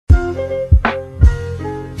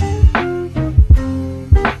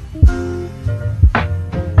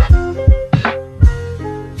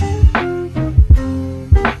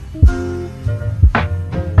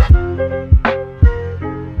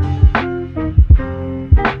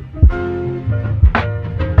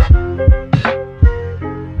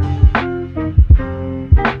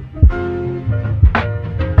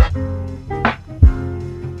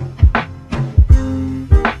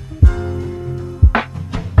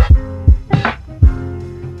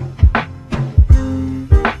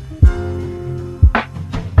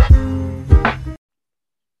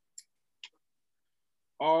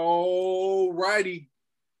righty.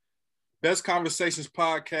 Best Conversations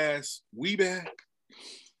podcast. We back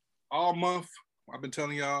all month. I've been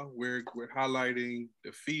telling y'all we're highlighting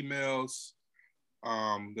the females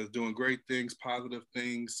that's doing great things, positive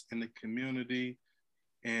things in the community.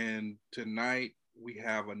 And tonight we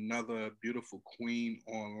have another beautiful queen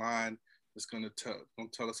online that's going to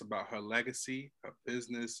tell us about her legacy, her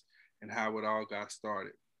business, and how it all got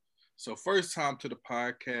started. So first time to the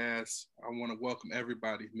podcast, I want to welcome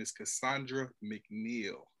everybody, Miss Cassandra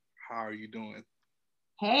McNeil. How are you doing?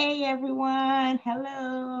 Hey everyone,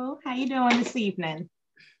 hello. How you doing this evening?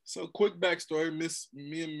 So quick backstory,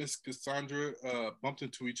 me and Miss Cassandra bumped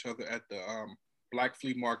into each other at the Black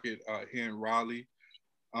Flea Market here in Raleigh.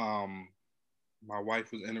 My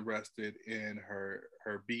wife was interested in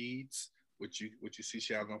her beads, which you see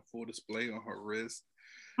she has on full display on her wrist.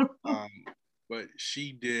 But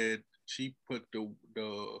she put the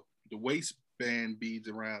waistband beads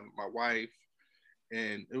around my wife,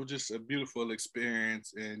 and it was just a beautiful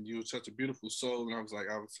experience. And you were such a beautiful soul. And I was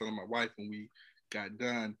telling my wife when we got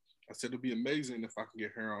done, I said it'd be amazing if I can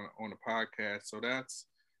get her on a podcast. So that's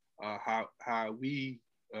how we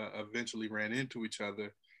eventually ran into each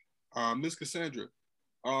other. Miss Cassandra,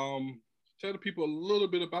 tell the people a little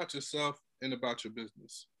bit about yourself and about your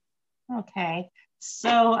business. Okay,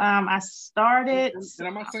 so I started. And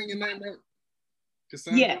am I saying your name right?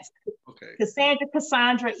 Cassandra? Yes. Okay.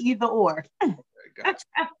 Cassandra, either or. Okay, gotcha.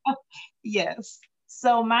 Yes.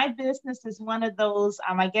 So my business is one of those,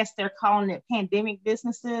 I guess they're calling it pandemic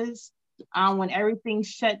businesses. When everything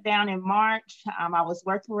shut down in March, I was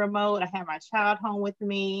working remote. I had my child home with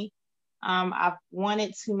me. I've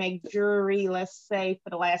wanted to make jewelry, let's say, for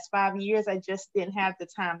the last 5 years. I just didn't have the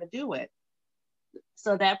time to do it.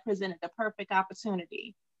 So that presented the perfect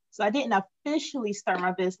opportunity. So I didn't officially start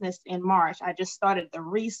my business in March. I just started the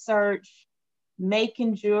research,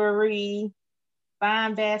 making jewelry,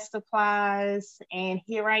 buying bath supplies, and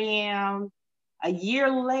here I am a year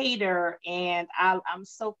later, and I'm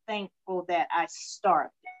so thankful that I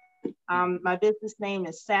started. My business name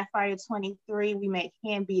is Sapphire 23. We make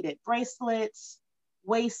hand-beaded bracelets,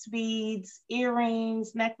 waist beads,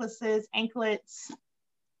 earrings, necklaces, anklets,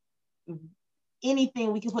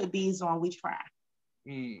 anything we can put beads on, we try.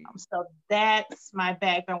 So that's my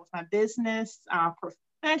background with my business.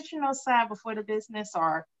 Professional side before the business,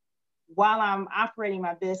 or while I'm operating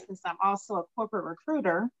my business, I'm also a corporate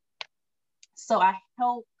recruiter. So I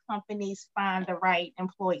help companies find the right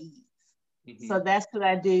employees. So that's what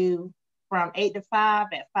I do from 8 to 5.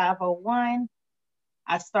 At 5:01,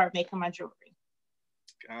 I start making my jewelry.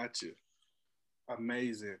 Gotcha.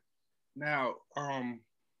 Amazing. Now,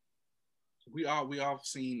 we all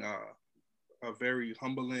seen a very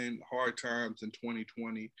humbling, hard times in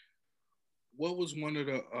 2020. What was one of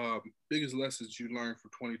the biggest lessons you learned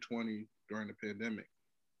from 2020 during the pandemic?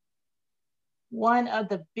 One of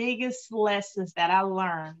the biggest lessons that I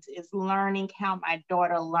learned is learning how my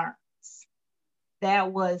daughter learns.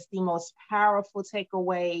 That was the most powerful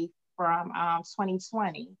takeaway from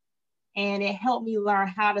 2020. And it helped me learn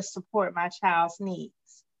how to support my child's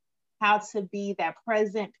needs, how to be that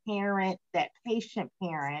present parent, that patient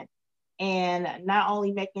parent, and not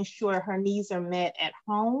only making sure her needs are met at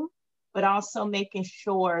home, but also making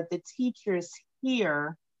sure the teachers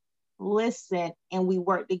hear, listen, and we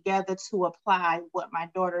work together to apply what my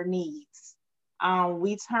daughter needs.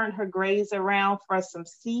 We turned her grades around for some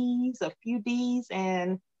C's, a few D's,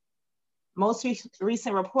 and most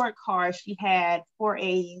recent report card, she had 4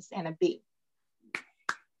 A's and a B.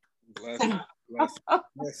 Blessings.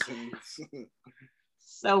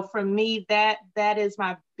 So for me, that is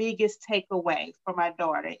my biggest takeaway for my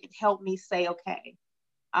daughter. It helped me say, okay,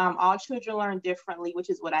 all children learn differently, which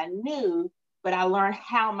is what I knew, but I learned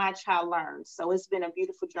how my child learns. So it's been a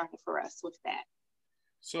beautiful journey for us with that.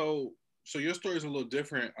 So your story is a little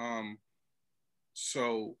different.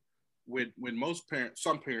 So with most parents,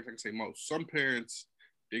 some parents, I can say most, some parents,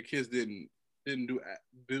 their kids didn't do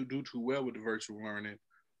too well with the virtual learning.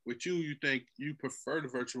 With you think you prefer the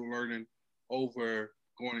virtual learning over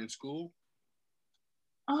going in school?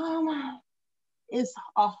 It's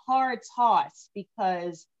a hard toss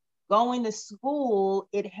because going to school,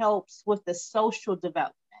 it helps with the social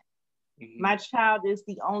development. My child is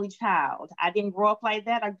the only child. I didn't grow up like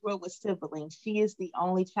that. I grew up with siblings. She is the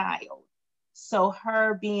only child. So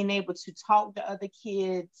her being able to talk to other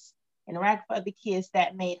kids, interact with other kids,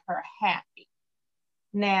 that made her happy.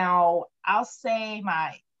 Now, I'll say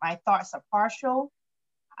my thoughts are partial.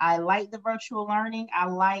 I like the virtual learning. I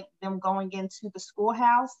like them going into the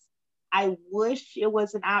schoolhouse. I wish it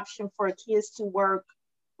was an option for kids to work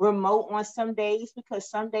remote on some days, because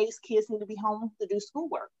some days kids need to be home to do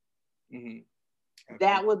schoolwork.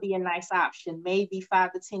 that would be a nice option. Maybe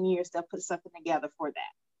 5 to 10 years they'll put something together for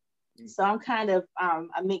that. So I'm kind of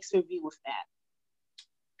a mixed review with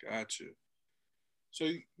that. Gotcha. So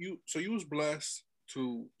you was blessed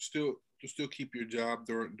to still keep your job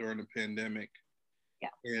during the pandemic. Yeah.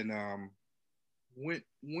 And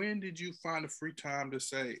when did you find the free time to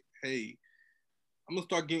say, hey, I'm gonna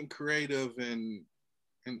start getting creative and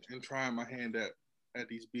trying my hand at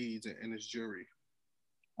these beads and this jewelry?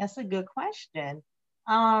 That's a good question.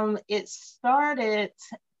 It started,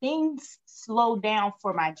 things slowed down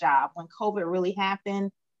for my job when COVID really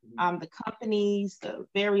happened. The companies, the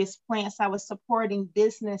various plants I was supporting,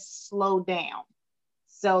 business slowed down.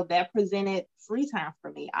 So that presented free time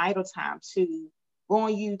for me, idle time, to go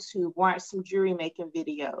on YouTube, watch some jewelry making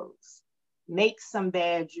videos, make some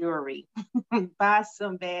bad jewelry, buy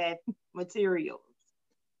some bad materials.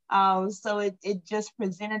 So it just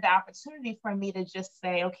presented the opportunity for me to just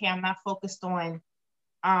say, okay, I'm not focused on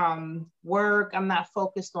work. I'm not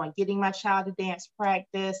focused on getting my child to dance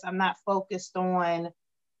practice. I'm not focused on,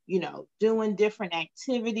 doing different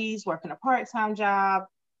activities, working a part-time job.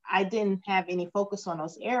 I didn't have any focus on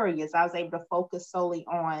those areas. I was able to focus solely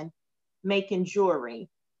on making jewelry.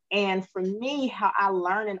 And for me, how I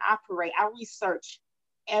learn and operate, I research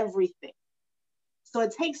everything. So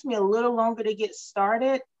it takes me a little longer to get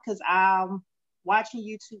started because I'm watching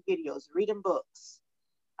YouTube videos, reading books,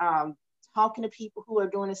 talking to people who are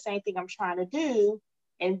doing the same thing I'm trying to do,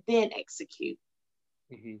 and then execute.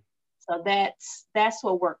 Mm-hmm. So that's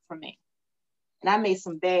what worked for me. And I made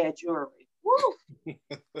some bad jewelry. Woo!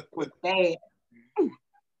 Was bad.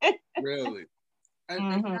 Really?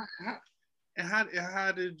 And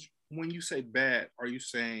how did, when you say bad, are you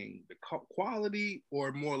saying the quality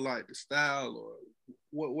or more like the style, or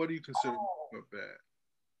what do you consider bad?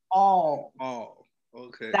 All.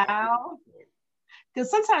 Okay. Style. Because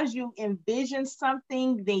sometimes you envision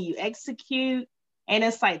something, then you execute, and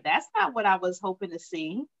it's like, that's not what I was hoping to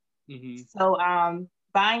see. Mm-hmm. So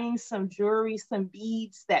buying some jewelry, some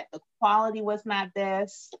beads that the quality was not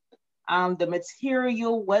best. The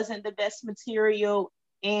material wasn't the best material.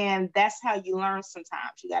 And that's how you learn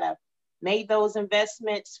sometimes. You got to make those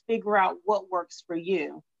investments, figure out what works for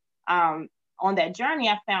you. On that journey,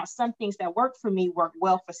 I found some things that worked for me worked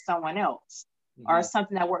well for someone else. Mm-hmm. Or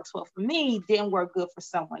something that works well for me didn't work good for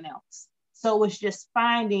someone else. So it was just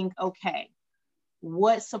finding, okay,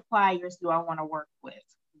 what suppliers do I want to work with?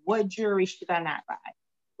 What jewelry should I not buy?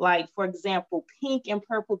 Like, for example, pink and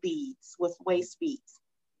purple beads with waist beads.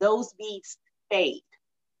 Those beads fade.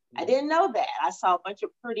 I didn't know that. I saw a bunch of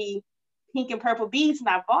pretty pink and purple beads and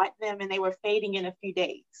I bought them and they were fading in a few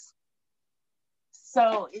days.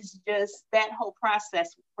 So it's just, that whole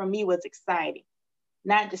process for me was exciting,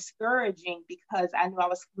 not discouraging, because I knew I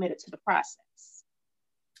was committed to the process.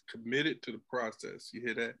 Committed to the process. You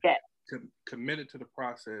hear that? Yeah. Committed to the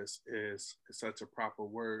process is such a proper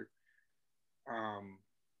word,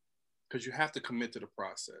 because you have to commit to the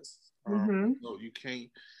process. Mm-hmm. So you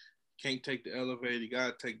can't take the elevator. You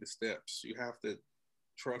gotta take the steps. You have to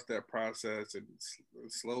trust that process and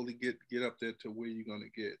slowly get up there to where you're gonna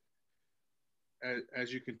get.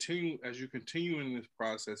 As you continue in this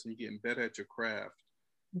process and you're getting better at your craft.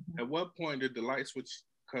 Mm-hmm. At what point did the light switch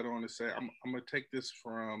cut on and say, I'm gonna take this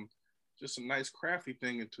from just a nice crafty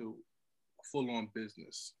thing into full-on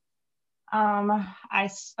business? I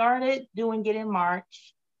started doing it in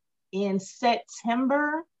March. In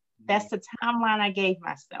September, mm-hmm. that's the timeline I gave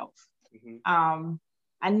myself. Mm-hmm.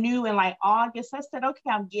 I knew in like August, I said, okay,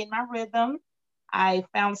 I'm getting my rhythm. I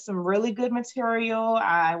found some really good material.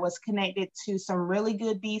 I was connected to some really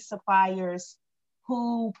good bead suppliers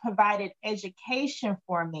who provided education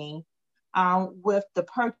for me with the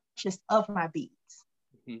purchase of my beads.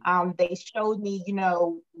 Mm-hmm. They showed me,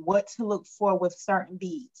 what to look for with certain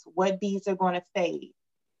beads, what beads are going to fade,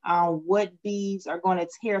 what beads are going to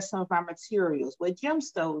tear some of my materials, what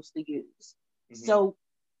gemstones to use. Mm-hmm. So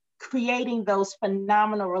creating those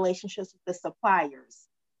phenomenal relationships with the suppliers,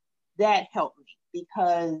 that helped me,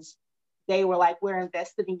 because they were like, we're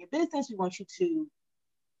invested in your business. We want you to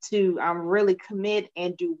really commit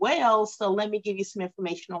and do well. So let me give you some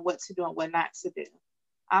information on what to do and what not to do.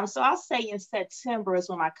 So I'll say in September is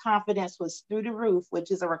when my confidence was through the roof,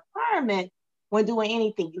 which is a requirement when doing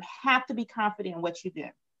anything. You have to be confident in what you do.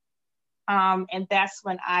 And that's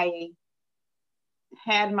when I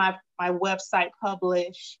had my website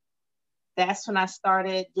published. That's when I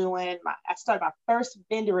started my first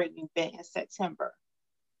vendor event in September.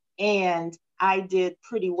 And I did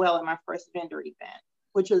pretty well in my first vendor event,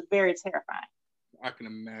 which was very terrifying. I can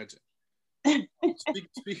imagine.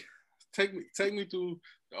 Take me through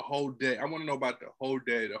the whole day. I want to know about the whole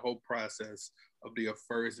day, the whole process of the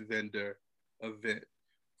first vendor event,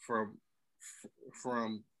 from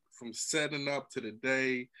from setting up to the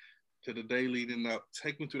day leading up.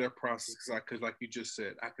 Take me through that process, because like you just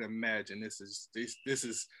said, I can imagine this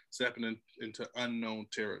is stepping into unknown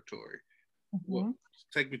territory. Mm-hmm. Well,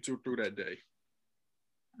 take me through that day.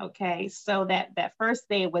 Okay, so that first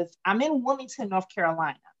day was, I'm in Wilmington, North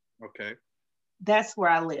Carolina. Okay. That's where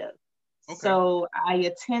I live. Okay. So I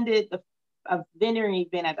attended a vending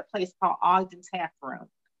event at a place called Ogden Tap Room.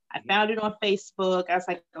 I found it on Facebook. I was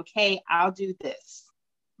like, okay, I'll do this.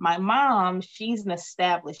 My mom, she's an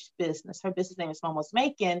established business. Her business name is Momo's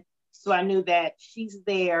Making. So I knew that she's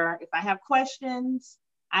there. If I have questions,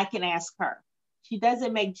 I can ask her. She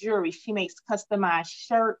doesn't make jewelry. She makes customized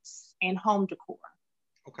shirts and home decor.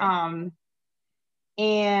 Okay.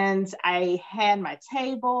 And I had my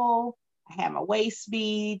table. I had my waist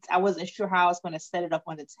beads. I wasn't sure how I was going to set it up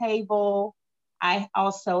on the table. I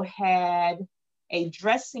also had a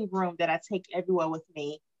dressing room that I take everywhere with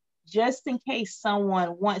me, just in case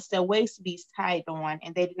someone wants their waist beads tied on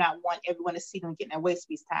and they do not want everyone to see them getting their waist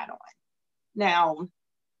beads tied on. Now,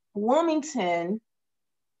 Wilmington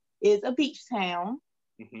is a beach town.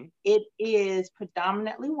 Mm-hmm. It is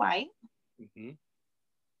predominantly white. Mm-hmm.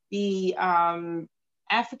 The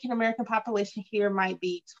African-American population here might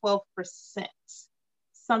be 12%,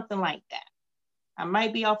 something like that. I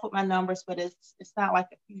might be off with my numbers, but it's not like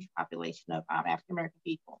a huge population of African-American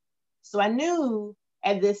people. So I knew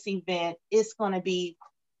at this event, it's going to be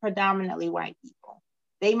predominantly white people.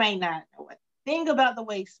 They might not know a thing about the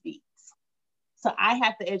waist beads. So I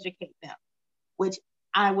have to educate them, which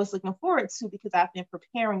I was looking forward to because I've been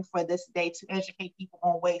preparing for this day to educate people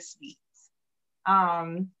on waist beads.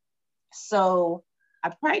 So I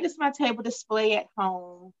practiced my table display at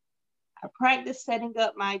home. I practiced setting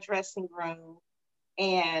up my dressing room,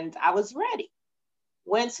 and I was ready.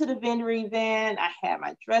 Went to the vendor event. I had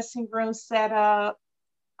my dressing room set up.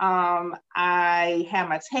 I had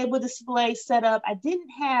my table display set up. I didn't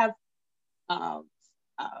have a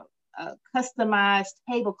customized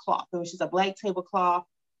tablecloth. It was just a black tablecloth.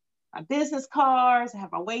 My business cards. I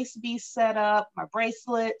have my waist beads set up, my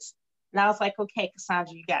bracelets. And I was like, okay,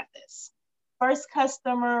 Cassandra, you got this. First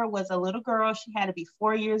customer was a little girl. She had to be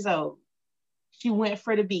 4 years old. She went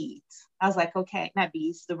for the beads. I was like, okay, not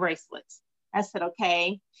beads, the bracelets. I said,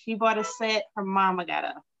 okay. She bought a set. Her mama got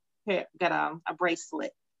a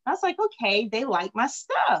bracelet. I was like, okay, they like my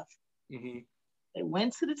stuff. Mm-hmm. They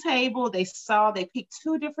went to the table. They picked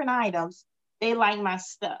 2 different items. They liked my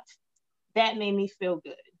stuff. That made me feel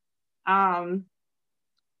good. And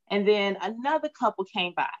then another couple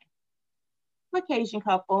came by, Caucasian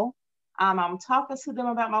couple. I'm talking to them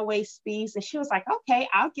about my waist beads, and she was like, okay,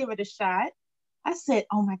 I'll give it a shot. I said,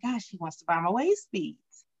 oh my gosh, she wants to buy my waist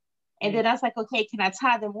beads. And then I was like, okay, can I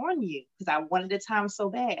tie them on you? Because I wanted to tie them so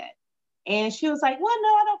bad. And she was like, well, no,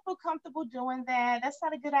 I don't feel comfortable doing that. That's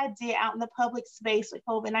not a good idea out in the public space with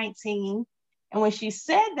COVID-19. And when she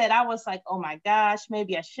said that, I was like, oh my gosh,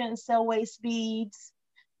 maybe I shouldn't sell waist beads.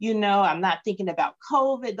 You know, I'm not thinking about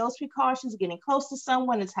COVID, those precautions, getting close to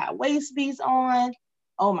someone to tie waist beads on.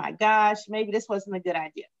 Oh my gosh, maybe this wasn't a good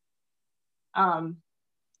idea.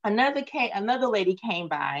 Another lady came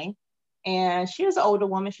by, and she was an older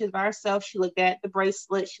woman. She was by herself. She looked at the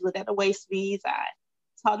bracelet. She looked at the waist beads. I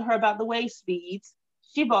talked to her about the waist beads.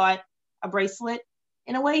 She bought a bracelet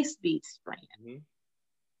and a waist bead strand.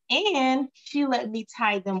 Mm-hmm. And she let me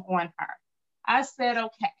tie them on her. I said,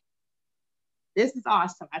 okay, this is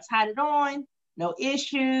awesome. I tied it on, no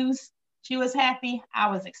issues. She was happy.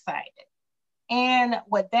 I was excited. And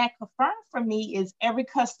what that confirmed for me is every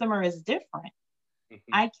customer is different.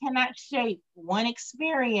 Mm-hmm. I cannot shape one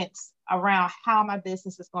experience around how my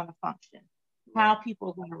business is going to function, how people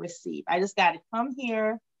are going to receive. I just got to come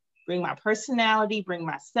here, bring my personality, bring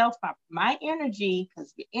myself, my energy,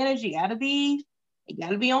 because your energy got to be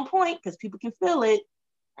on point because people can feel it.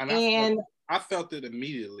 And I felt it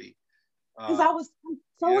immediately. Because I was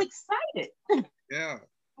so excited. Yeah.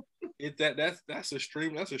 That's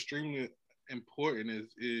extremely important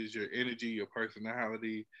is your energy, your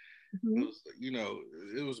personality. Mm-hmm.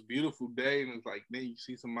 It was a beautiful day, and it's like then you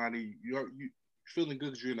see somebody you feeling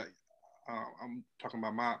good because you're like, I'm talking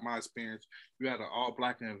about my experience. You had an all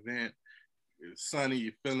black event, it's sunny,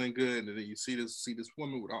 you're feeling good, and then you see this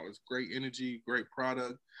woman with all this great energy, great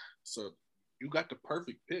product. So you got the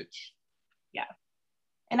perfect pitch. Yeah,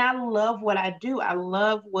 and I love what I do. I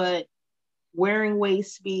love wearing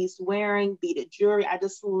waist beads, wearing beaded jewelry. I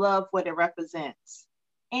just love what it represents.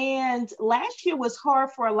 And last year was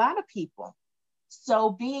hard for a lot of people.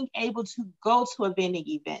 So being able to go to a vending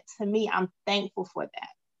event, to me, I'm thankful for that.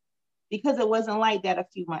 because it wasn't like that a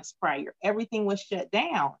few months prior. Everything was shut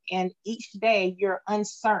down, and each day you're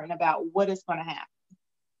uncertain about what is going to happen.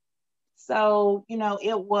 So,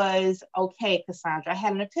 it was okay, Cassandra. I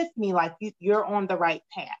had an epiphany, like you're on the right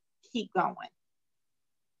path. Keep going.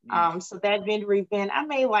 So that vendor event, I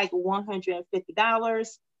made like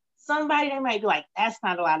 $150. Somebody, they might be like, that's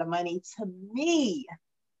not a lot of money. To me,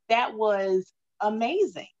 that was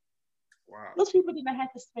amazing. Wow. Those people didn't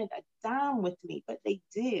have to spend a dime with me, but they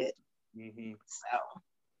did. So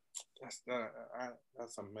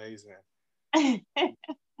that's amazing.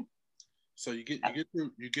 So you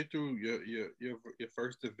get through your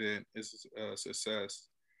first event is a success.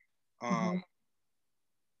 I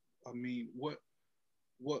mean, what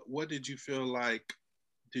did you feel like?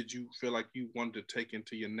 Did you feel like you wanted to take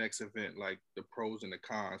into your next event, like the pros and the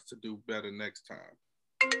cons, to do better next time?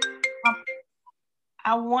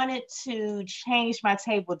 I wanted to change my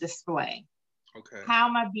table display. Okay. How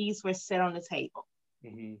my beads were set on the table.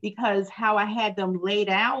 Because how I had them laid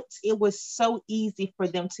out, it was so easy for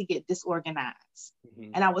them to get disorganized.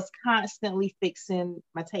 And I was constantly fixing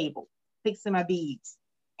my table, fixing my beads.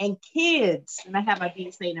 And kids, and I have my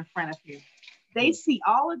beads sitting in front of me, they see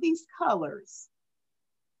all of these colors.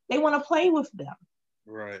 They want to play with them.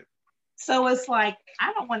 Right. So it's like,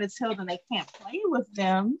 I don't want to tell them they can't play with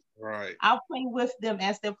them. Right. I'll play with them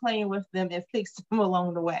as they're playing with them and fix them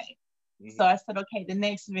along the way. So I said, okay, the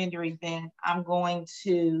next vendor event, I'm going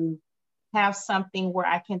to have something where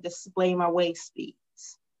I can display my waist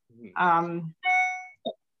beads. And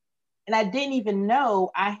I didn't even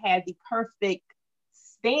know I had the perfect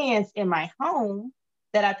stands in my home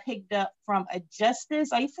that I picked up from a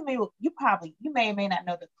Justice. Are you familiar? You may or may not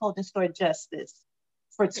know the clothing store Justice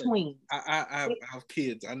for tweens. I have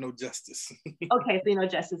kids. I know Justice. Okay, so you know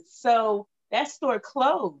Justice. So that store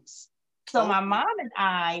closed. So my mom and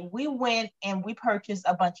I, we went and we purchased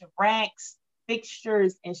a bunch of racks,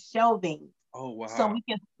 fixtures, and shelving. Oh, wow. So we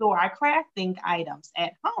can store our crafting items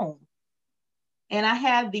at home. And I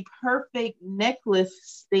had the perfect necklace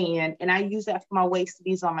stand, and I use that for my waist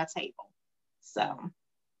beads on my table. So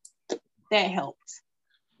that helped.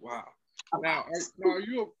 Wow. Now, are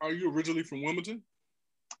you originally from Wilmington?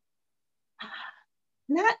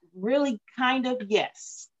 Not really, kind of,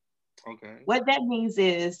 yes. Okay. What that means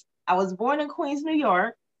is I was born in Queens, New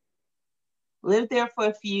York, lived there for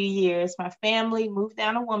a few years. My family moved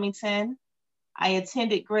down to Wilmington. I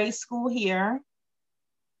attended grade school here,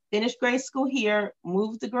 finished grade school here,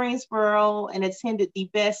 moved to Greensboro, and attended the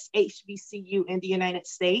best HBCU in the United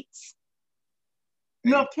States,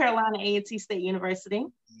 North Carolina A&T State University.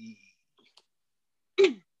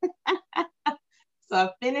 So I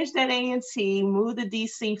finished at A&T, moved to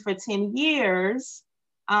DC for 10 years.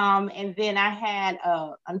 And then I had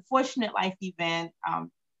an unfortunate life event.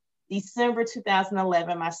 December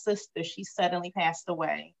 2011, my sister, she suddenly passed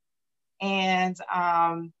away. And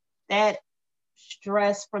that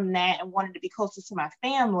stress from that and wanted to be closer to my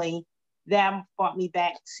family, that brought me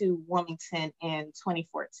back to Wilmington in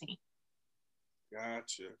 2014.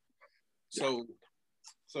 Gotcha. So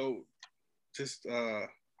just,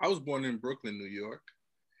 I was born in Brooklyn, New York.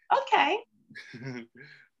 Okay.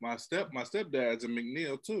 my stepdad's a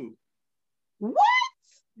McNeil too. What?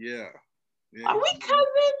 Yeah. Are we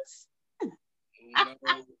cousins? No,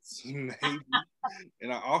 maybe.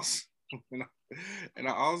 And I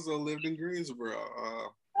also lived in Greensboro.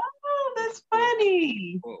 Oh, that's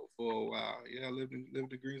funny. For a while. Yeah, I lived in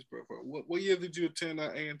Greensboro. What year did you attend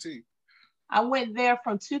A&T? I went there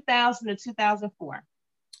from 2000 to 2004.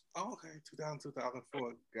 Oh, okay,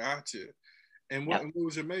 2004. Gotcha. And what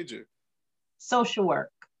was your major? Social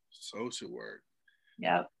work. Social work.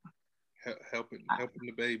 Yep. Helping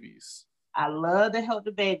the babies. I love to help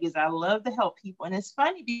the babies. I love to help people. And it's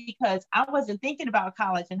funny because I wasn't thinking about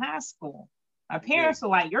college in high school. My parents were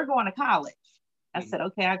like, you're going to college. I said,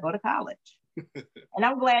 okay, I go to college. And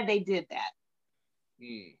I'm glad they did that.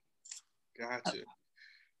 Gotcha.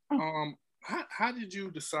 How did you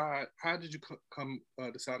decide? How did you come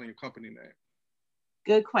decide on your company name?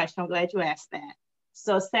 Good question. I'm glad you asked that.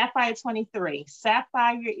 So Sapphire 23.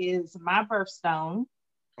 Sapphire is my birthstone.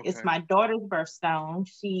 Okay. It's my daughter's birthstone.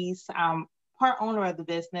 She's part owner of the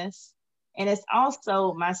business. And it's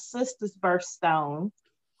also my sister's birthstone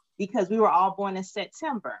because we were all born in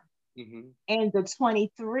September. And the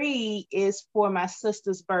 23 is for my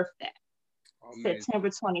sister's birthday. Amazing. September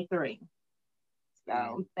 23.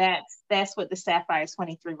 So that's what the Sapphire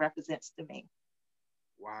 23 represents to me.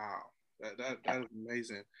 Wow, that is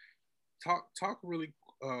amazing. Talk really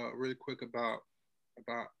quick about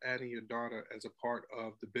adding your daughter as a part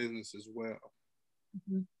of the business as well.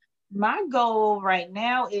 My goal right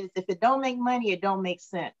now is if it don't make money, it don't make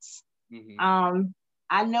sense.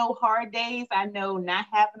 I know hard days. I know not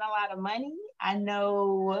having a lot of money. I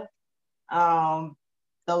know um,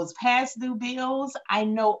 those past due bills. I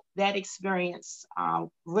know that experience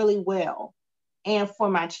really well. And for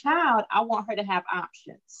my child, I want her to have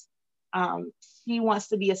options. Um, she wants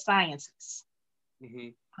to be a scientist.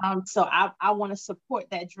 So I want to support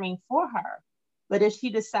that dream for her. But if she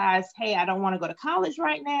decides, hey, I don't want to go to college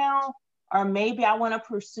right now, or maybe I want to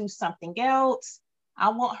pursue something else, I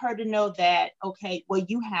want her to know that, okay, well,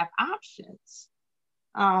 you have options,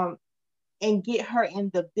 um, and get her in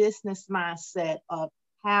the business mindset of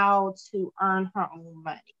how to earn her own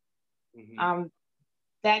money. Um,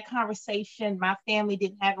 that conversation, my family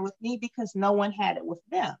didn't have it with me because no one had it with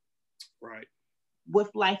them. Right. With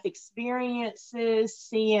life experiences,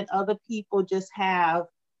 seeing other people just have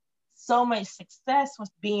so much success with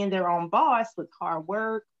being their own boss, with hard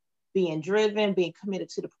work, being driven, being committed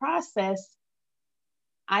to the process,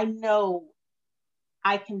 I know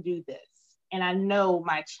I can do this. And I know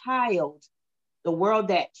my child, the world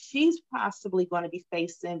that she's possibly going to be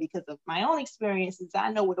facing because of my own experiences,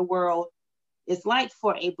 I know what the world is like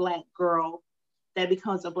for a Black girl that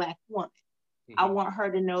becomes a Black woman. I want her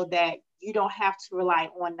to know that you don't have to rely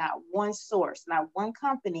on not one source, not one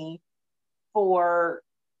company for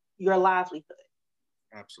your livelihood.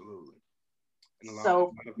 Absolutely. And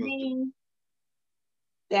so for me,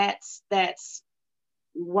 that's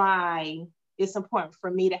why it's important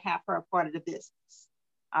for me to have her a part of the business.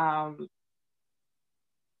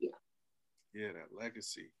 Yeah. Yeah, that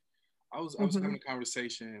legacy. I was having a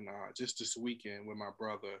conversation just this weekend with my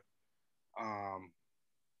brother um,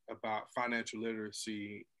 about financial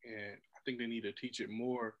literacy, and I think they need to teach it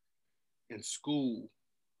more in school.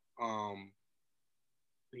 Um,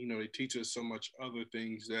 they teach us so much other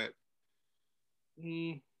things that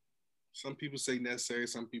some people say necessary,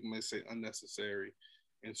 some people may say unnecessary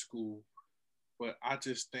in school. But I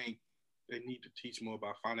just think they need to teach more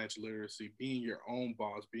about financial literacy, being your own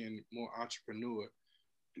boss, being more entrepreneur.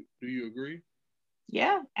 Do you agree?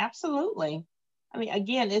 Yeah, absolutely. I mean,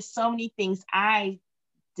 again, there's so many things I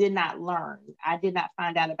did not learn. I did not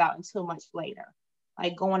find out about until much later.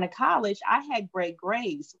 Like going to college, I had great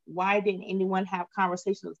grades. Why didn't anyone have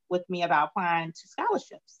conversations with me about applying to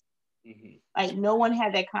scholarships? Like no one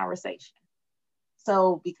had that conversation.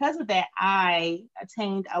 So because of that, I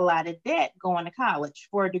attained a lot of debt going to college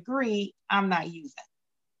for a degree I'm not using.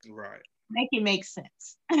 Right. Make it make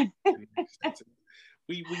sense.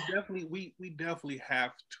 We definitely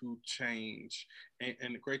have to change.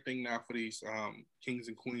 And the great thing now for these kings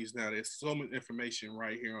and queens now, there's so much information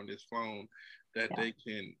right here on this phone that Yeah. they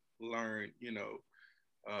can learn.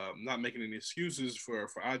 Not making any excuses for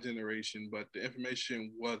our generation, but the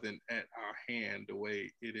information wasn't at our hand the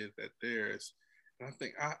way it is at theirs.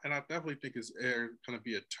 And I definitely think it's going to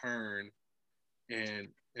be a turn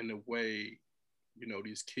in the way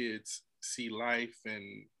these kids see life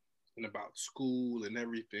and about school and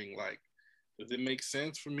everything. Like, does it make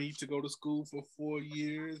sense for me to go to school for 4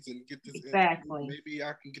 years and get this? Exactly. Maybe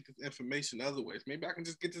I can get this information other ways. Maybe I can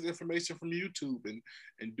just get this information from YouTube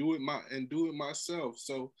and do it myself.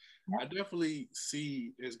 So Yep. I definitely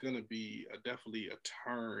see there's gonna be definitely a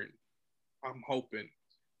turn. I'm hoping,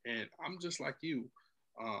 and I'm just like you.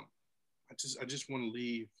 Um, I just want to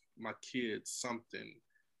leave my kids something.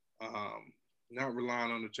 Um, Not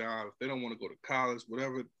relying on the job. If they don't want to go to college,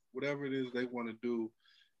 whatever it is they want to do,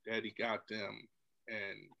 daddy got them,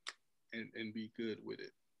 and be good with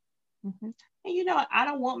it. And I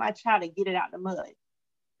don't want my child to get it out the mud.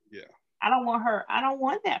 Yeah. I don't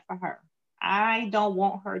want that for her. I don't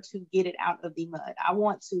want her to get it out of the mud. I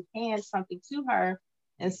want to hand something to her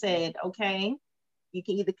and said, okay, you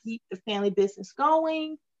can either keep the family business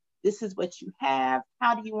going. This is what you have.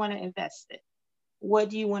 How do you want to invest it? What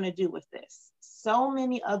do you want to do with this? So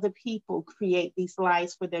many other people create these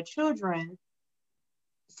lives for their children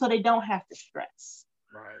so they don't have to stress.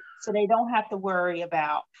 Right. So they don't have to worry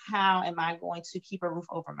about how am I going to keep a roof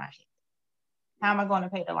over my head? How am I going to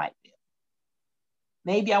pay the light bill?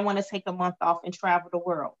 Maybe I want to take a month off and travel the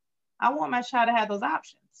world. I want my child to have those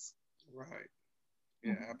options. Right.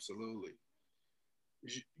 Yeah, absolutely.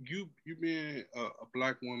 You being a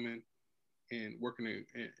black woman and working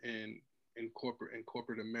in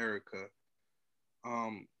corporate America,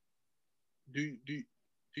 um, do do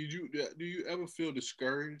you ever feel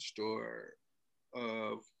discouraged or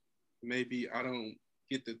of maybe I don't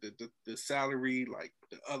get the salary like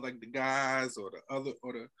the guys or the other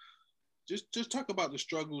or the just talk about the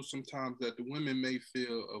struggles sometimes that the women may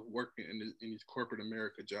feel of working in these corporate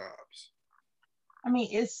America jobs. I mean,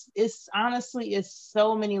 it's honestly it's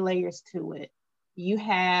so many layers to it. You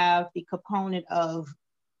have the component of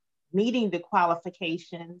meeting the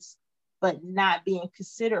qualifications, but not being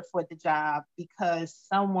considered for the job because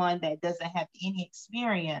someone that doesn't have any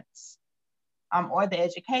experience or the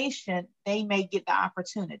education, they may get the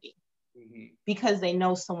opportunity because they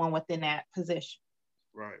know someone within that position.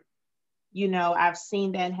 Right. You know, I've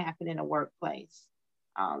seen that happen in a workplace.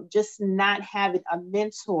 Just not having a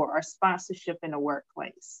mentor or sponsorship in the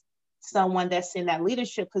workplace. Someone that's in that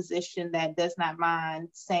leadership position that does not mind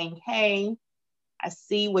saying, hey, I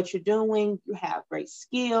see what you're doing. You have great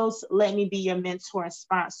skills. Let me be your mentor and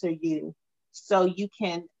sponsor you so you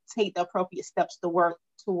can take the appropriate steps to work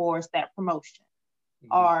towards that promotion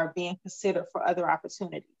or being considered for other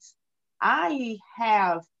opportunities. I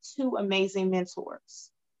have two amazing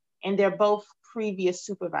mentors, and they're both previous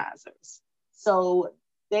supervisors. So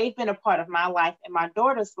they've been a part of my life and my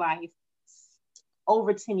daughter's life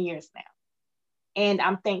over 10 years now. And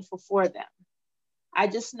I'm thankful for them. I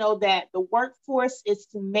just know that the workforce is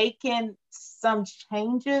making some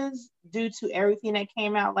changes due to everything that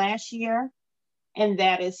came out last year. And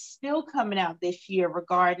that is still coming out this year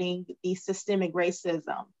regarding the systemic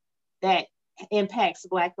racism that impacts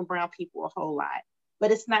Black and brown people a whole lot.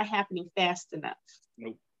 But it's not happening fast enough.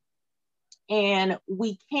 Nope. And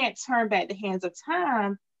we can't turn back the hands of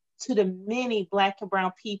time to the many Black and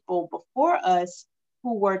brown people before us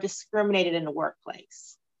who were discriminated in the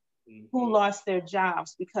workplace, who lost their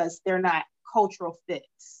jobs because they're not cultural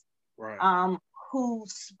fits, right. Who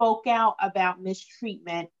spoke out about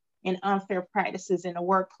mistreatment and unfair practices in the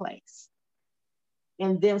workplace.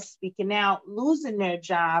 And them speaking out, losing their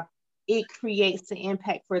job, it creates an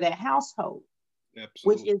impact for that household.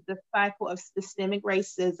 Absolutely. Which is the cycle of systemic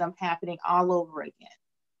racism happening all over again.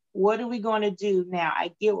 What are we going to do now?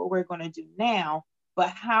 I get what we're going to do now, but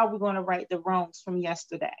how are we going to right the wrongs from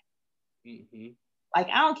yesterday? Like,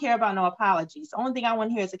 I don't care about no apologies. The only thing I want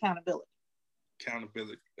to hear is accountability.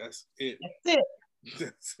 Accountability. That's it. That's it.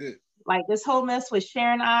 That's it. Like this whole mess with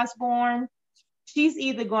Sharon Osbourne, she's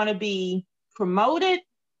either going to be promoted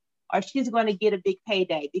or she's going to get a big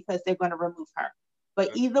payday because they're going to remove her.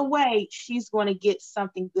 But either way, she's going to get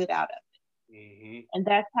something good out of it. And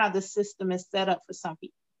that's how the system is set up for some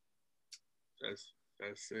people.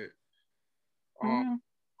 That's it.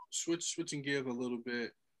 Switching gears a little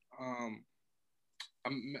bit. I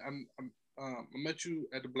met you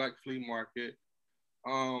at the Black Flea Market.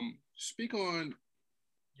 Speak on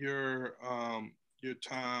your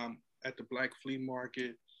time at the Black Flea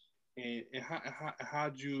Market, and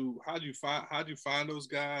how'd you find those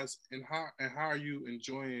guys, and how are you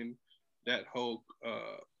enjoying that whole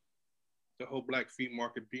the whole Black Flea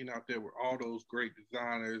Market, being out there with all those great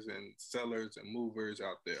designers and sellers and movers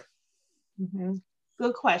out there?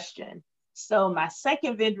 Good question. So my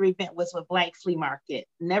second vendor event was with Black Flea Market.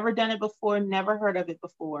 Never done it before, never heard of it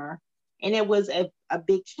before. And it was a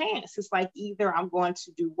big chance. It's like either I'm going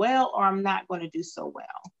to do well or I'm not going to do so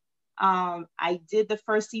well. I did the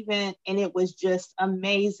first event and it was just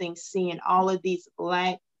amazing seeing all of these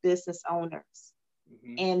Black business owners.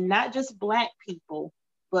 And not just Black people,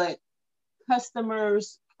 but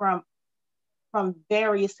customers from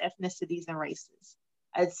various ethnicities and races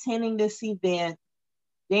attending this event,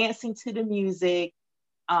 dancing to the music,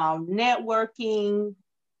 networking,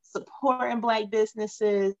 supporting Black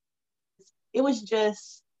businesses. It was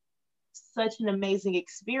just such an amazing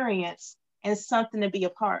experience and something to be a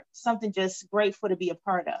part, something just grateful to be a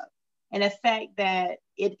part of. And the fact that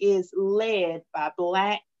it is led by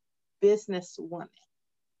Black businesswomen,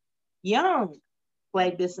 young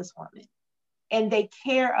Black businesswomen, and they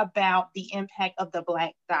care about the impact of the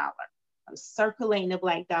Black dollar, of circulating the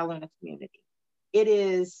Black dollar in the community. It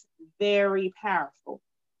is very powerful.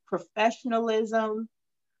 Professionalism,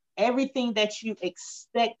 everything that you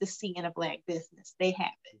expect to see in a Black business, they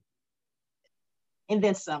have it. And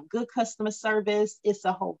then some good customer service. It's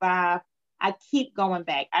a whole vibe. I keep going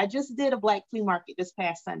back. I just did a Black Flea Market this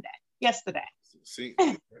past yesterday.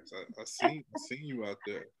 I seen you out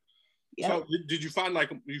there. Yep. So did you find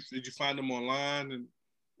them online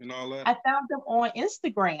and all that? I found them on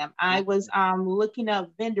Instagram. I was looking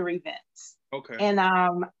up vendor events. Okay. And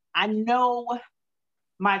I know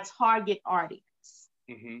my target audience.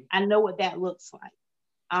 I know what that looks like.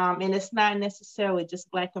 And it's not necessarily just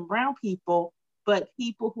Black and brown people, but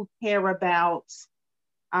people who care about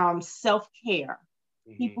self-care,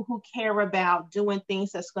 people who care about doing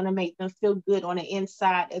things that's going to make them feel good on the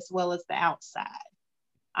inside as well as the outside.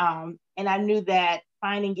 And I knew that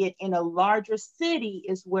finding it in a larger city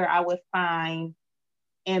is where I would find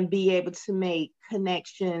and be able to make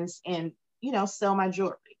connections and, sell my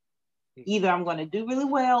jewelry. Either I'm going to do really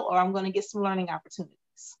well or I'm going to get some learning opportunities.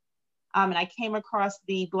 And I came across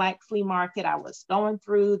the Black Flea Market. I was going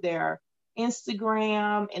through their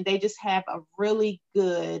Instagram, and they just have a really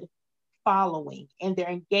good following, and their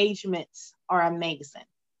engagements are amazing.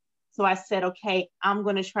 So I said, okay, I'm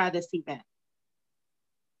going to try this event.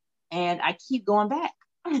 And I keep going back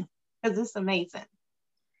because it's amazing.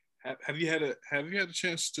 Have you had a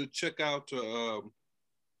chance to check out the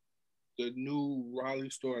new Raleigh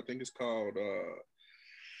store? I think it's called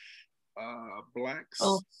Blacks.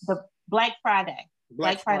 Oh, the Black Friday.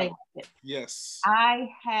 Black Friday market. Yes. I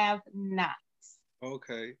have not.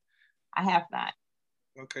 Okay. I have not.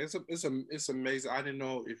 Okay, it's amazing. I didn't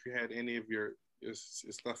know if you had any of your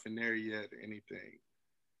stuff in there yet, anything.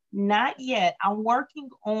 Not yet. I'm working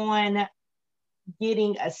on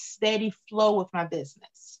getting a steady flow with my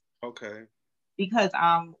business. Okay. Because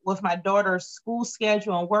with my daughter's school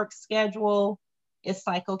schedule and work schedule, it's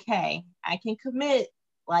like, okay, I can commit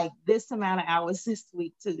like this amount of hours this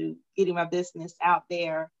week to getting my business out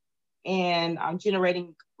there, and I'm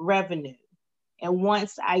generating revenue. And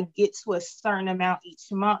once I get to a certain amount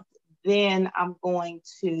each month, then I'm going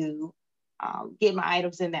to get my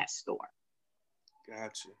items in that store.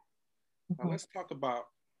 Gotcha. Now let's talk about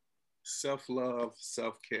self-love,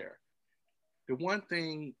 self-care. The one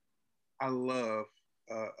thing I love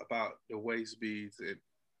about the waist beads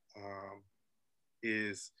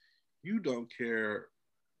is you don't care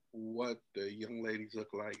what the young ladies look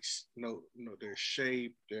like, their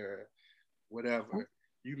shape, their whatever.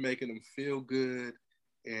 You making them feel good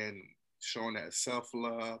and showing that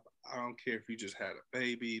self-love. I don't care if you just had a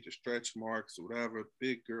baby, the stretch marks, whatever,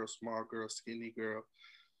 big girl, small girl, skinny girl.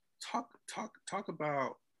 Talk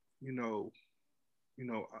about, the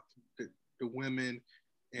women,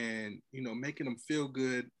 and making them feel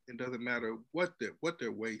good. It doesn't matter what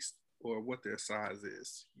their waist or what their size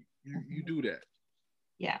is. You do that.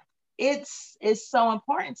 Yeah, it's so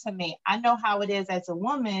important to me. I know how it is as a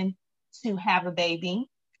woman to have a baby,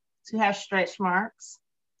 to have stretch marks,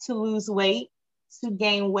 to lose weight, to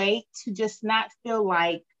gain weight, to just not feel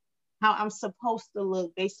like how I'm supposed to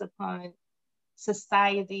look based upon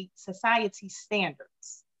society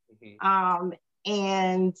standards.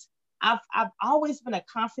 And I've always been a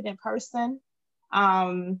confident person.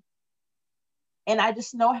 And I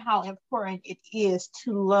just know how important it is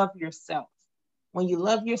to love yourself. When you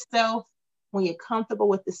love yourself, when you're comfortable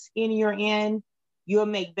with the skin you're in, you'll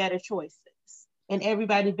make better choices. And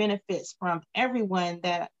everybody benefits from everyone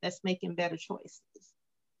that's making better choices.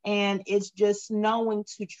 And it's just knowing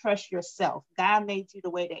to trust yourself. God made you the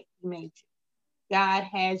way that He made you. God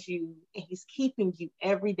has you, and He's keeping you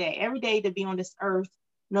every day to be on this earth,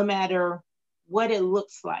 no matter what it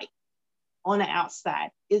looks like on the outside,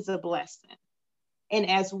 is a blessing. And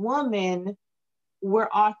as women, we're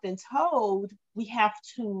often told we have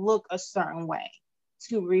to look a certain way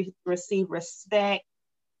to receive respect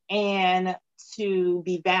and to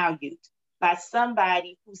be valued by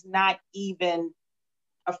somebody who's not even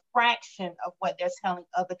a fraction of what they're telling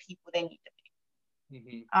other people they need to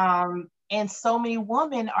be. And so many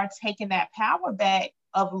women are taking that power back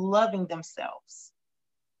of loving themselves.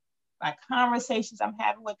 By conversations I'm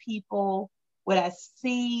having with people, what I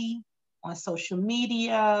see on social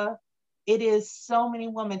media, it is so many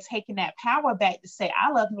women taking that power back to say,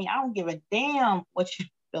 I love me. I don't give a damn what you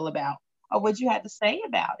feel about or what you have to say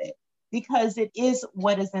about it, because it is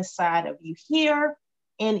what is inside of you here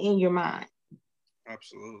and in your mind.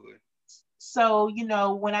 Absolutely. So,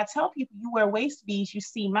 when I tell people you wear waist beads, you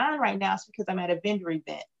see mine right now, it's because I'm at a vendor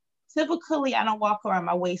event. Typically, I don't walk around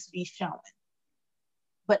my waist beads showing,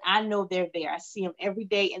 but I know they're there. I see them every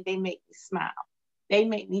day, and they make me smile. They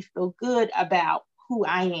make me feel good about who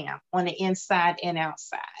I am on the inside and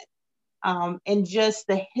outside. And just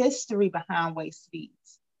the history behind waist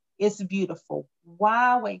beads. It's beautiful.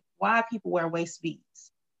 Why people wear waist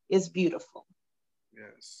beads? It's beautiful.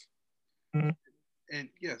 Yes. And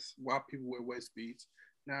yes, why people wear waist beads.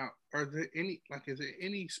 Now, are there is there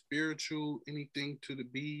any spiritual, anything to the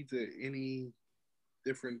beads, or any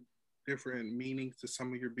different meanings to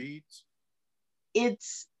some of your beads?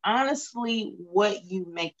 It's honestly what you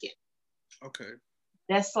make it. Okay.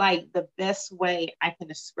 That's like the best way I can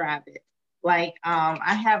describe it. Like,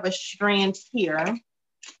 I have a strand here,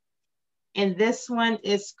 and this one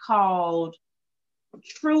is called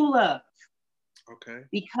True Love. Okay.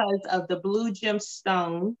 Because of the blue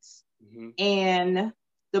gemstones, and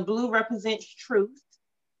the blue represents truth,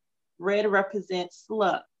 red represents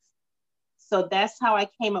love. So that's how I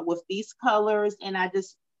came up with these colors, and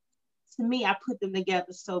to me, I put them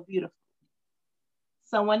together so beautiful.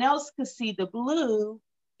 Someone else could see the blue,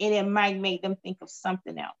 and it might make them think of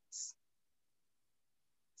something else.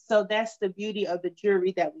 So that's the beauty of the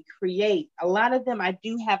jewelry that we create. A lot of them, I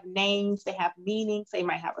do have names, they have meanings, they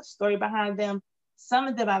might have a story behind them. Some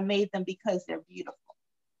of them I made them because they're beautiful.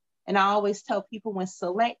 And I always tell people when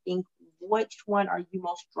selecting, which one are you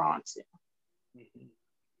most drawn to? Mm-hmm.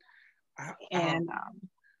 I, And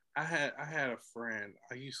I had a friend.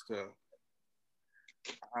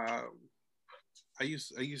 Um, I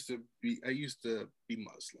used to be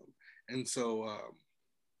Muslim, and so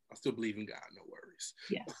I still believe in God. No worries.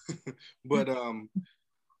 yeah. But there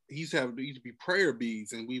used to be prayer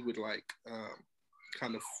beads, and we would like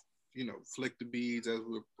kind of flick the beads as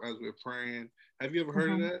we're praying. Have you ever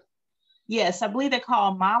heard of Mm-hmm. that? Yes, I believe they're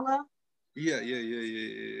called mala. Yeah.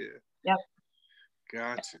 Yep.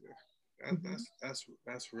 Gotcha. Mm-hmm.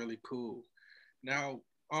 That's really cool. Now,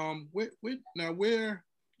 where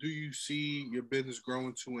do you see your business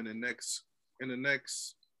growing to in the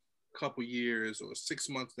next couple years, or 6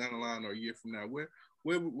 months down the line, or a year from now?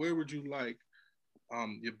 Where would you like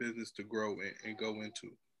your business to grow and go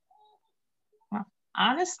into?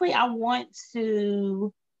 Honestly, I want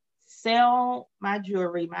to sell my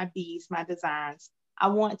jewelry, my beads, my designs. I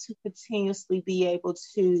want to continuously be able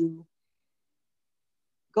to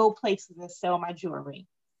go places and sell my jewelry.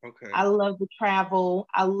 Okay. I love to travel.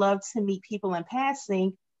 I love to meet people in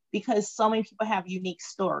passing because so many people have unique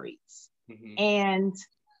stories. Mm-hmm. And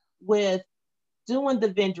with doing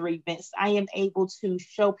the vendor events, I am able to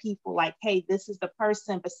show people like, hey, this is the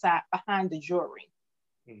person behind the jewelry.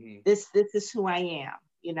 Mm-hmm. This is who I am.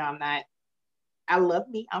 I love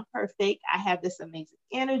me. I'm perfect. I have this amazing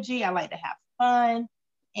energy. I like to have fun.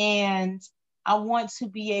 And I want to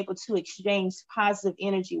be able to exchange positive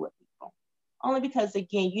energy with people. Only because,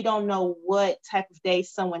 again, you don't know what type of day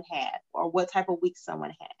someone had or what type of week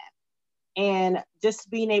someone had. And just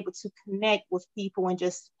being able to connect with people and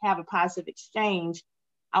just have a positive exchange,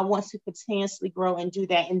 I want to continuously grow and do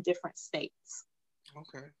that in different states.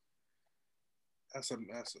 Okay. That's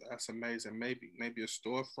amazing. Maybe a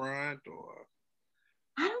storefront or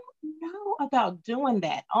I don't know about doing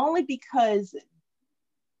that only because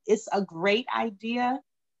it's a great idea.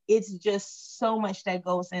 It's just so much that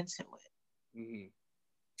goes into it. mm-hmm.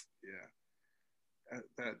 Yeah.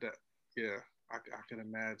 That yeah. I can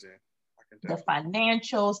imagine. I can The definitely.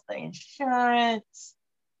 financials, the insurance,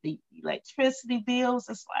 the electricity bills.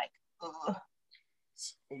 It's like, ugh.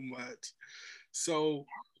 So much. So,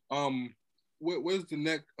 where's the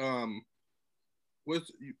next?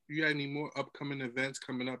 You got any more upcoming events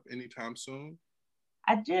coming up anytime soon?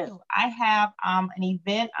 I do. I have an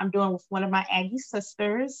event I'm doing with one of my Aggie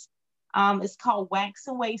sisters. It's called Wax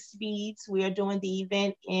and Waist Beads. We are doing the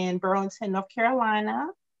event in Burlington, North Carolina.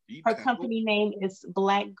 Deep Her Temple. company name is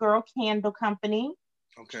Black Girl Candle Company.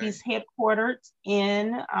 Okay. She's headquartered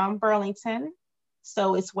in Burlington.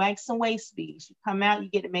 So it's wax and waist beads. You come out, you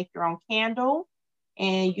get to make your own candle,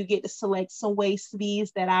 and you get to select some waist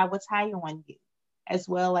beads that I will tie on you, as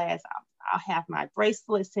well as I'll have my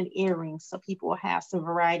bracelets and earrings so people will have some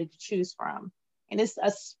variety to choose from. And it's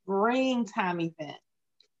a springtime event.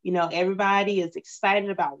 Everybody is excited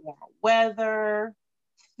about warmer weather,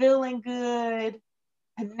 feeling good,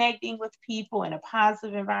 connecting with people in a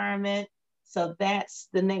positive environment. So that's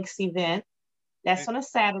the next event. That's And, on a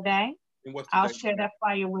Saturday. and what's the I'll date? share that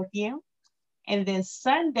flyer with you. And then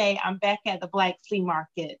Sunday, I'm back at the Black Flea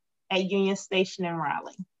Market at Union Station in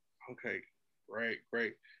Raleigh. Okay,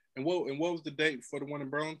 great. And what was the date for the one in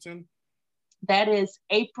Burlington? That is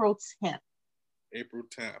April 10th. April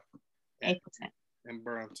 10th. April 10th. In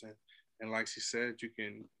Burlington. And like she said, you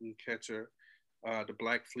can catch her the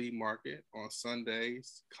Black Flea Market on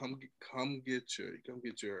Sundays. Come get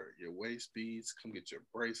your waist beads, come get your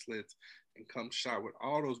bracelets, and come shop with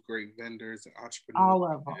all those great vendors and entrepreneurs. All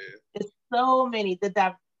of them. There's so many.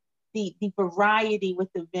 The variety with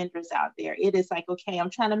the vendors out there. It is like, okay,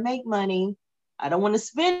 I'm trying to make money. I don't want to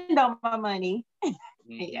spend all my money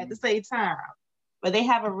mm-hmm. at the same time. But they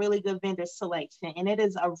have a really good vendor selection, and it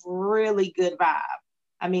is a really good vibe.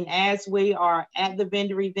 I mean, as we are at the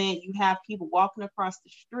vendor event, you have people walking across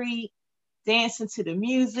the street, dancing to the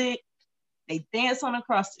music. They dance on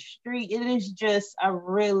across the street. It is just a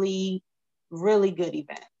really, really good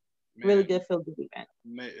event. Man, really good, feel good event.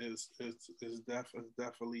 It's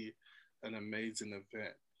definitely an amazing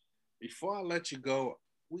event. Before I let you go,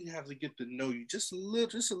 we have to get to know you just a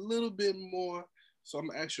little bit more. So I'm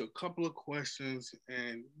gonna ask you a couple of questions,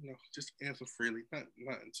 and just answer freely,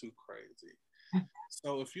 nothing too crazy.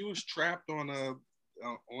 So if you was trapped on an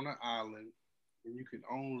island and you could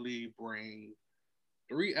only bring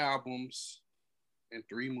 3 albums and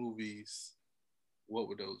 3 movies, what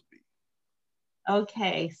would those be?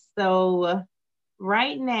 Okay, so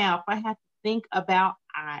right now, if I have to think about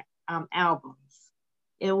albums.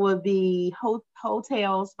 It would be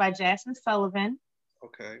Hotels by Jasmine Sullivan.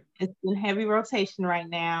 Okay. It's in heavy rotation right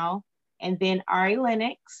now. And then Ari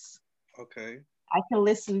Lennox. Okay. I can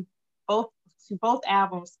listen to both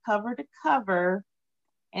albums cover to cover.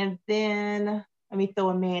 And then let me throw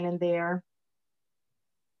a man in there.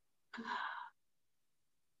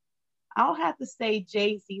 I'll have to say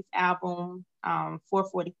Jay-Z's album,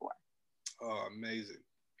 444. Oh, amazing.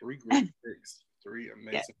 3 great picks. 3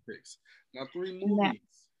 amazing picks. Now 3 movies.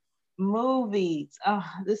 Movies. Oh,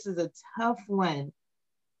 this is a tough one.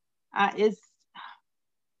 It's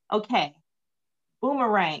okay.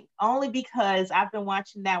 Boomerang, only because I've been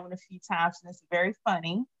watching that one a few times and it's very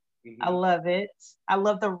funny. Mm-hmm. I love it. I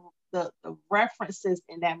love the references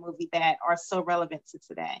in that movie that are so relevant to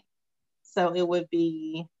today. So it would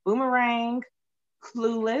be Boomerang,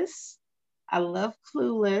 Clueless. I love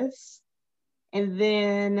Clueless. And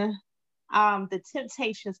then the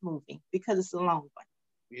Temptations movie because it's a long one.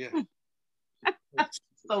 Yeah.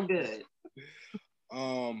 So good.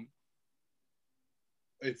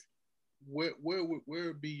 If where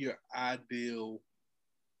would be your ideal?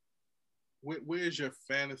 Where's your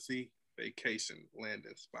fantasy vacation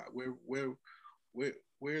landing spot?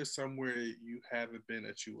 Where's somewhere you haven't been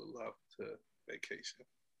that you would love to vacation?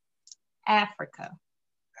 Africa.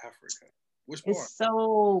 Africa. Which part? It's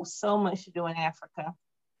so much to do in Africa.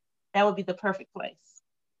 That would be the perfect place.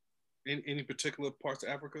 Any particular parts of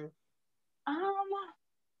Africa?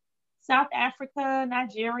 South Africa,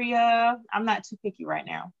 Nigeria. I'm not too picky right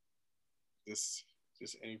now. Just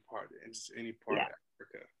any part of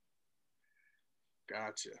Africa.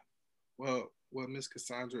 Gotcha. Well, Miss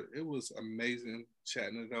Cassandra, it was amazing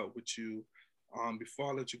chatting it up with you. Before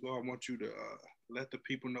I let you go, I want you to let the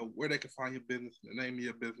people know where they can find your business, the name of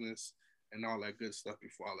your business, and all that good stuff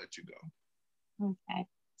before I let you go. Okay.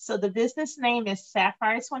 So the business name is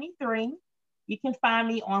Sapphire 23. You can find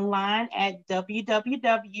me online at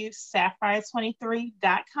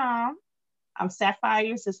www.sapphire23.com.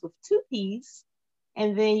 Sapphires is with 2 P's.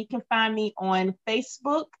 And then you can find me on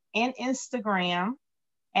Facebook and Instagram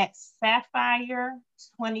at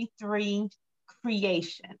Sapphire23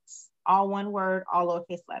 Creations. All one word, all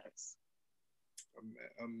lowercase letters.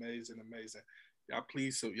 Amazing. Y'all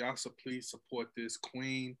please support this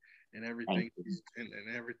queen and everything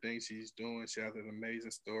and everything she's doing. She has an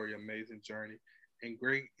amazing story, amazing journey, and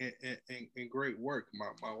great work.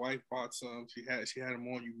 My wife bought some. She had them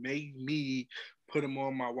on. You made me put them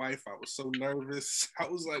on my wife. I was so nervous. I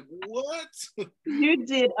was like, what? You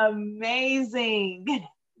did amazing.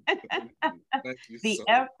 Thank you. The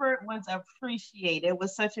effort was appreciated. It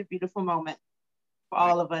was such a beautiful moment for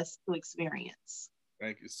all of us to experience.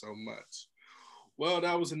 Thank you so much. Well,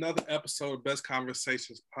 that was another episode of Best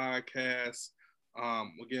Conversations Podcast.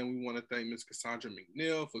 Again, we want to thank Ms. Cassandra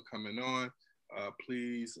McNeil for coming on.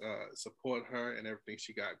 Please support her and everything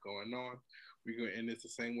she got going on. We're going to end this the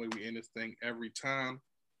same way we end this thing every time.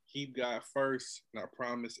 Keep God first, and I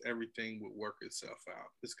promise everything will work itself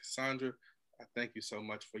out. Ms. Cassandra, I thank you so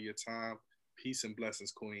much for your time. Peace and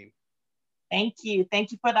blessings, Queen. Thank you.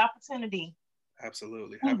 Thank you for the opportunity.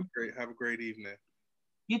 Absolutely. Have a great evening.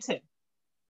 You too.